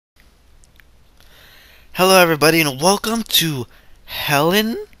Hello everybody and welcome to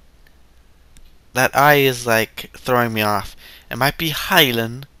Helen. That I is like throwing me off. It might be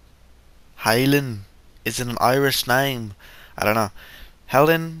Heileen. Heileen is an Irish name. I don't know.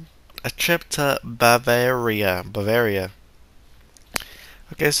 Helen, a trip to Bavaria. Bavaria.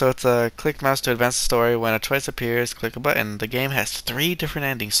 Okay, so it's a click mouse to advance the story. When a choice appears, click a button. The game has 3 different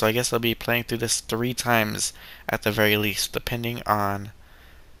endings, so I guess I'll be playing through this 3 times at the very least, depending on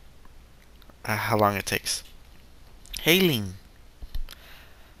how long it takes. Heileen.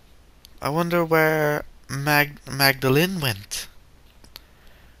 I wonder where Magdalene went.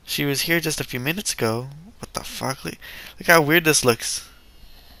 She was here just a few minutes ago. What the fuck? Look how weird this looks.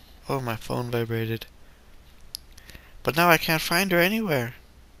 Oh, my phone vibrated. But now I can't find her anywhere.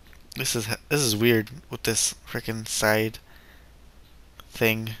 This is weird with this frickin' side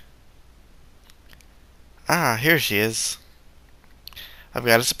thing. Ah, here she is. I've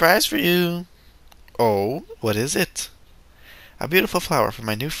got a surprise for you. Oh, what is it? A beautiful flower for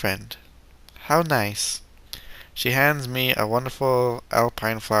my new friend. How nice. She hands me a wonderful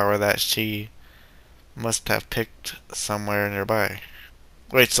alpine flower that she must have picked somewhere nearby.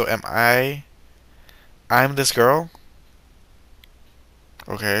 Wait, so I'm this girl?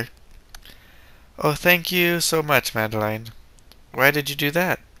 Okay. Oh, thank you so much, Madeline. Why did you do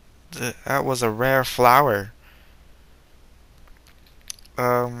that? That was a rare flower.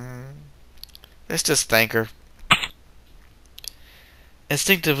 Let's just thank her.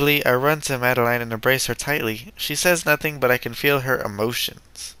 Instinctively, I run to Madeline and embrace her tightly. She says nothing, but I can feel her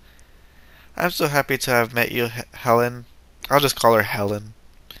emotions. I'm so happy to have met you, Helen. I'll just call her Helen.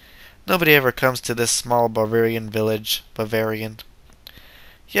 Nobody ever comes to this small Bavarian village. Bavarian.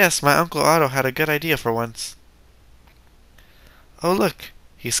 Yes, my Uncle Otto had a good idea for once. Oh, look.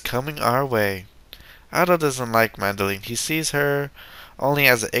 He's coming our way. Otto doesn't like Madeline. He sees her only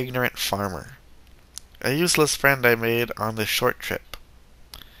as an ignorant farmer. A useless friend I made on this short trip.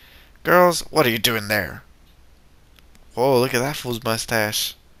 Girls, what are you doing there? Whoa, look at that fool's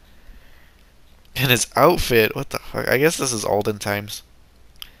mustache. And his outfit, what the fuck? I guess this is olden times.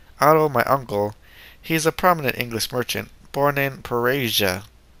 Otto, my uncle, he's a prominent English merchant, born in Persia.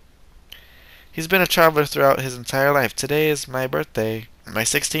 He's been a traveler throughout his entire life. Today is my birthday, my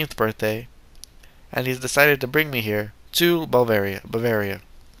 16th birthday, and he's decided to bring me here, to Bavaria.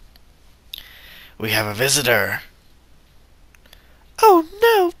 We have a visitor. Oh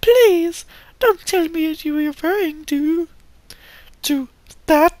no, please! Don't tell me what you were referring to. To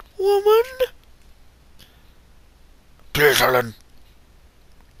that woman? Please, Helen.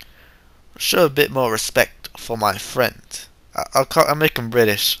 Show a bit more respect for my friend. I'll make him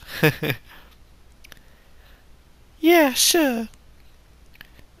British. Yeah, sure.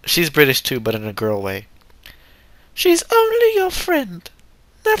 She's British too, but in a girl way. She's only your friend.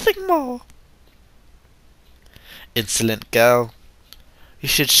 Nothing more. Insolent girl. You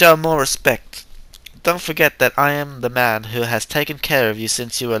should show more respect. Don't forget that I am the man who has taken care of you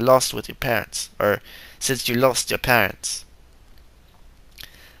since you were lost with your parents. Or, since you lost your parents.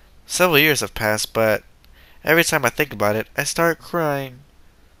 Several years have passed, but every time I think about it, I start crying.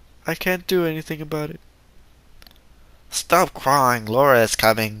 I can't do anything about it. Stop crying, Laura is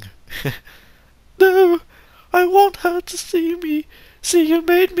coming. No, I want her to see me. See, you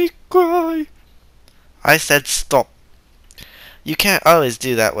made me cry. I said stop. You can't always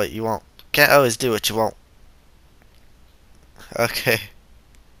do that what you want. Can't always do what you want. Okay.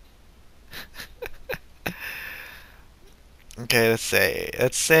 Okay, let's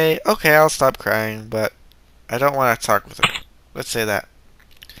say, okay, I'll stop crying, but I don't want to talk with her. Let's say that.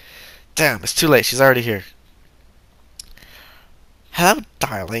 Damn, it's too late. She's already here. Hello,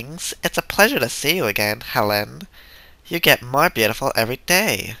 darlings. It's a pleasure to see you again, Helen. You get more beautiful every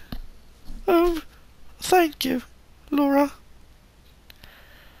day. Thank you, Laura.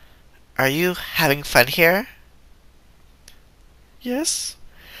 Are you having fun here? Yes.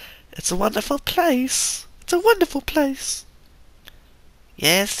 It's a wonderful place. It's a wonderful place.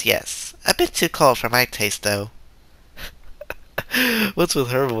 Yes, yes. A bit too cold for my taste, though. What's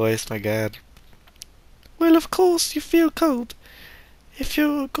with her voice, my god? Well, of course you feel cold. If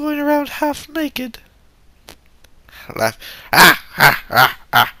you're going around half naked. Laugh. Ah, ah, ah,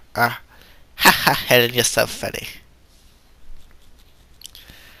 ah, ah. Ha ha, Helen, you're so funny.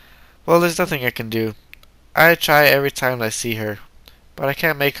 Well, there's nothing I can do. I try every time I see her, but I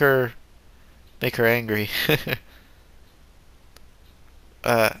can't make her angry.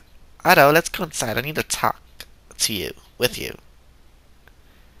 Otto, let's go inside. I need to talk with you.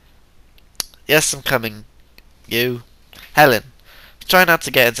 Yes, I'm coming. You. Helen, try not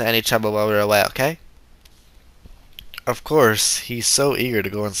to get into any trouble while we're away, okay? Of course, he's so eager to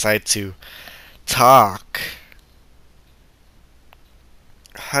go inside to Talk.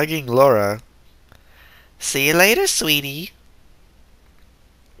 Hugging Laura. See you later, sweetie.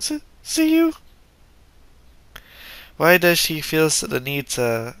 See you. Why does she feel the need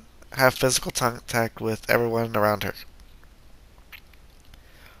to have physical contact with everyone around her?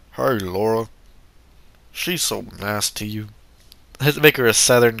 Hey, Laura. She's so nice to you. Let's make her a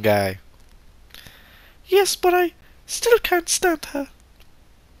southern guy. Yes, but I still can't stand her.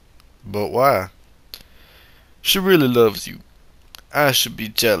 But why? She really loves you. I should be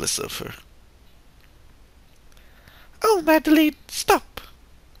jealous of her. Oh, Madeline, stop.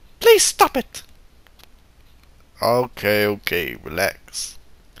 Please stop it. Okay, relax.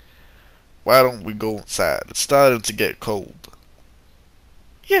 Why don't we go inside? It's starting to get cold.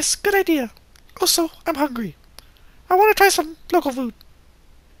 Yes, good idea. Also, I'm hungry. I want to try some local food.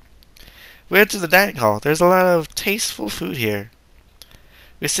 We enter the dining hall. There's a lot of tasteful food here.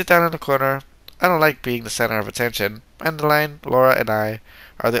 We sit down in a corner. I don't like being the center of attention. Madeline, Laura, and I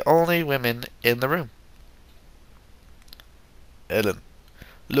are the only women in the room. Ellen,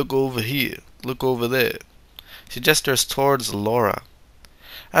 look over here. Look over there. She gestures towards Laura.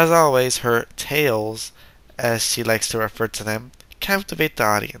 As always, her tails, as she likes to refer to them, captivate the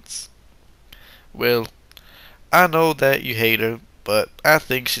audience. Well, I know that you hate her, but I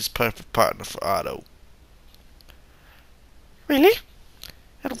think she's perfect partner for Otto. Really?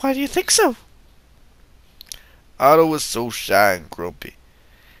 And why do you think so? Otto is so shy and grumpy.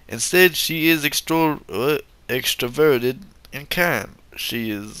 Instead, she is extroverted and kind.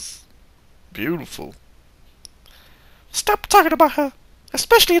 She is beautiful. Stop talking about her,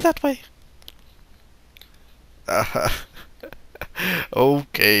 especially that way.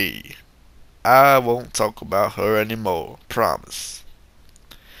 Okay. I won't talk about her anymore, promise.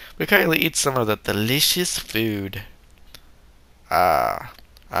 We currently eat some of the delicious food.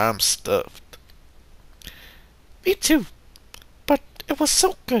 I'm stuffed. Me too, but it was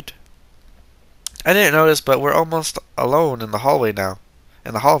so good. I didn't notice, but we're almost alone in the hallway now.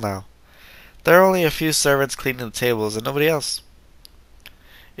 In the hall now. There are only a few servants cleaning the tables and nobody else.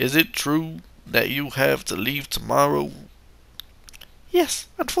 Is it true that you have to leave tomorrow? Yes,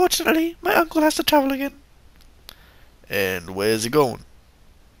 unfortunately, my uncle has to travel again. And where's he going?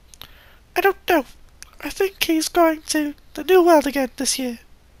 I don't know. I think he's going to the New World again this year.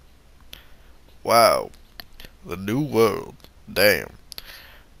 Wow, the New World. Damn.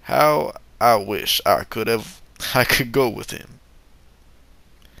 How I wish I could go with him.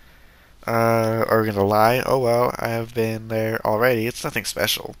 Are we gonna lie? Oh well, I have been there already. It's nothing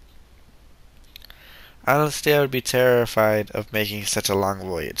special. Honestly, I would be terrified of making such a long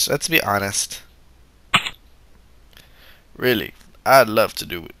voyage. Let's be honest. Really, I'd love to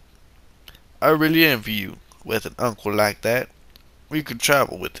do it. I really envy you with an uncle like that. We could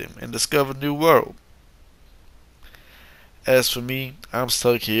travel with him and discover a new world. As for me, I'm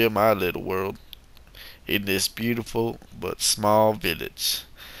stuck here in my little world, in this beautiful but small village.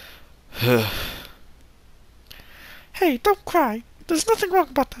 Hey, don't cry. There's nothing wrong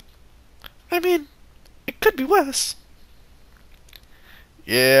about that. I mean, it could be worse.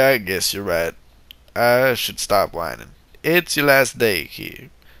 Yeah, I guess you're right. I should stop whining. It's your last day here,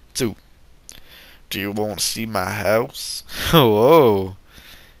 too. Do you want to see my house? Whoa.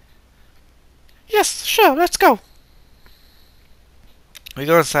 Yes, sure, let's go. We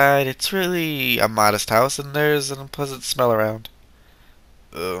go inside. It's really a modest house, and there's an unpleasant smell around.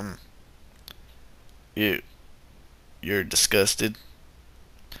 You, you're disgusted?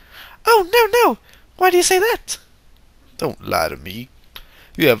 Oh, no. Why do you say that? Don't lie to me.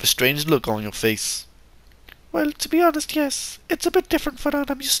 You have a strange look on your face. Well, to be honest, yes. It's a bit different from what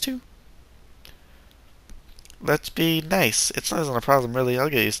I'm used to. Let's be nice. It's not a problem, really. I'll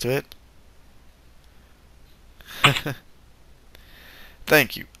get used to it.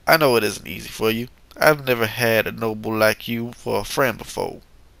 Thank you. I know it isn't easy for you. I've never had a noble like you for a friend before.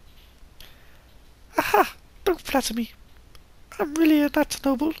 Aha! Don't flatter me. I'm really not a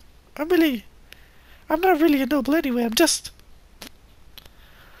noble. I'm not really a noble anyway. I'm just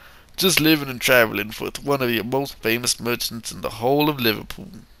living and traveling with one of your most famous merchants in the whole of Liverpool,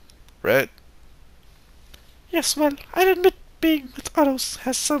 right? Yes, well, I'd admit being with Otto's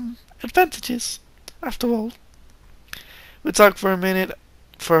has some advantages, after all. We talk for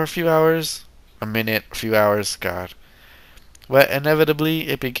a few hours. A few hours, God. But inevitably,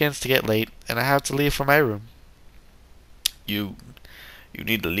 it begins to get late, and I have to leave for my room. You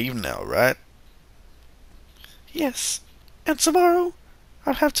need to leave now, right? Yes, and tomorrow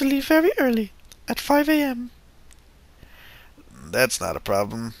I'll have to leave very early, at 5 a.m. That's not a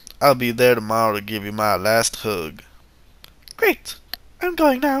problem. I'll be there tomorrow to give you my last hug. Great. I'm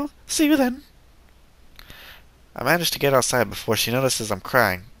going now. See you then. I managed to get outside before she notices I'm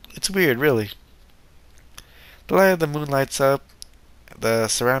crying. It's weird, really. The light of the moon lights up the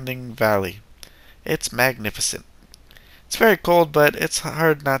surrounding valley. It's magnificent. It's very cold, but it's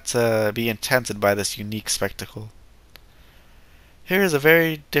hard not to be enchanted by this unique spectacle. Here is a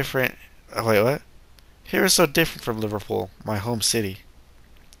very different... Oh, wait, what? Here is so different from Liverpool, my home city.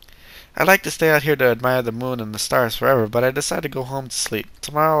 I'd like to stay out here to admire the moon and the stars forever, but I decided to go home to sleep.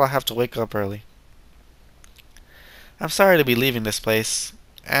 Tomorrow I'll have to wake up early. I'm sorry to be leaving this place.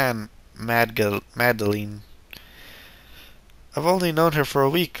 And Madeline. I've only known her for a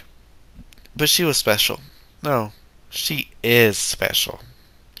week. But she was special. No, she is special.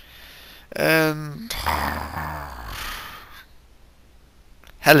 And...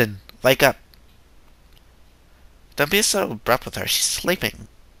 Helen, wake up. Don't be so abrupt with her. She's sleeping.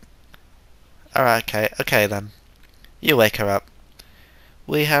 Alright, okay then. You wake her up.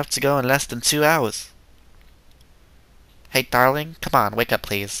 We have to go in less than 2 hours. Hey, darling, come on, wake up,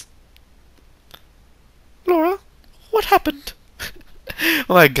 please. Laura, what happened?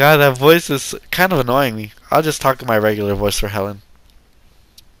 Oh my god, that voice is kind of annoying me. I'll just talk in my regular voice for Helen.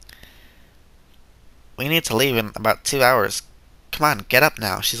 We need to leave in about 2 hours. Come on, get up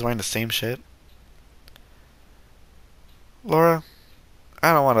now. She's wearing the same shit. Laura,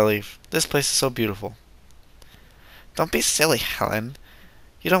 I don't want to leave. This place is so beautiful. Don't be silly, Helen.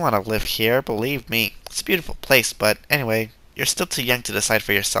 You don't want to live here, believe me. It's a beautiful place, but anyway, you're still too young to decide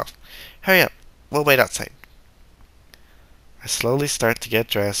for yourself. Hurry up. We'll wait outside. I slowly start to get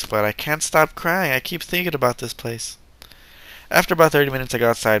dressed, but I can't stop crying. I keep thinking about this place. After about 30 minutes I go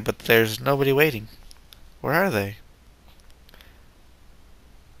outside, but there's nobody waiting. Where are they?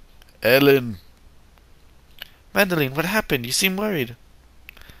 Ellen. Madeline, what happened? You seem worried.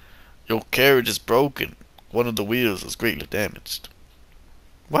 Your carriage is broken. One of the wheels is greatly damaged.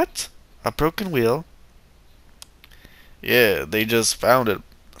 What? A broken wheel? Yeah, they just found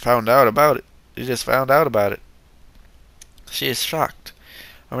out about it. They just found out about it. She is shocked.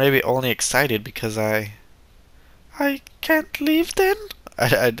 Or maybe only excited because I can't leave then?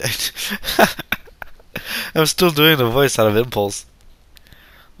 I'm still doing the voice out of impulse.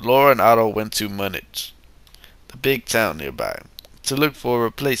 Laura and Otto went to Munich, the big town nearby, to look for a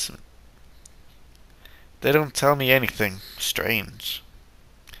replacement. They don't tell me anything. Strange.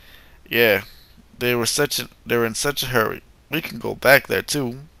 Yeah, they were in such a hurry. We can go back there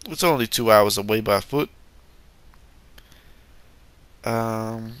too. It's only 2 hours away by foot. 2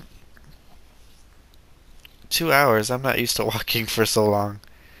 hours? I'm not used to walking for so long.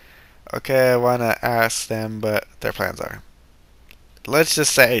 Okay, I wanna ask them, but their plans are. Let's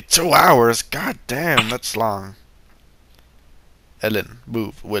just say 2 hours. God damn, that's long. Ellen,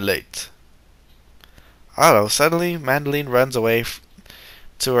 move. We're late. Otto, suddenly, Madeline runs away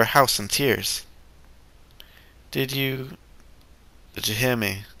to her house in tears. Did you hear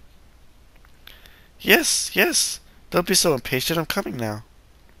me? Yes. Don't be so impatient. I'm coming now.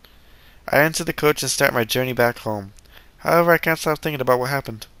 I enter the coach and start my journey back home. However, I can't stop thinking about what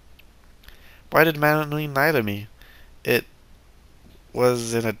happened. Why did Madeline lie to me? It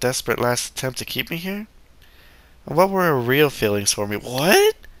was in a desperate last attempt to keep me here? And what were her real feelings for me?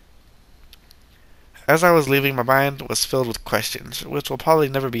 What? As I was leaving, my mind was filled with questions, which will probably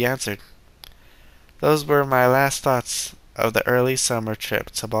never be answered. Those were my last thoughts of the early summer trip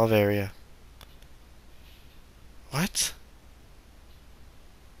to Bavaria. What?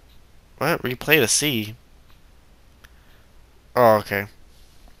 What? Replay to see? Oh, okay.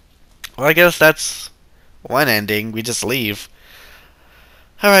 Well, I guess that's one ending. We just leave.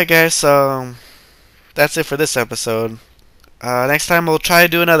 Alright, guys, so that's it for this episode. Next time we'll try to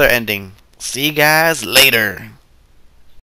do another ending. See you guys later.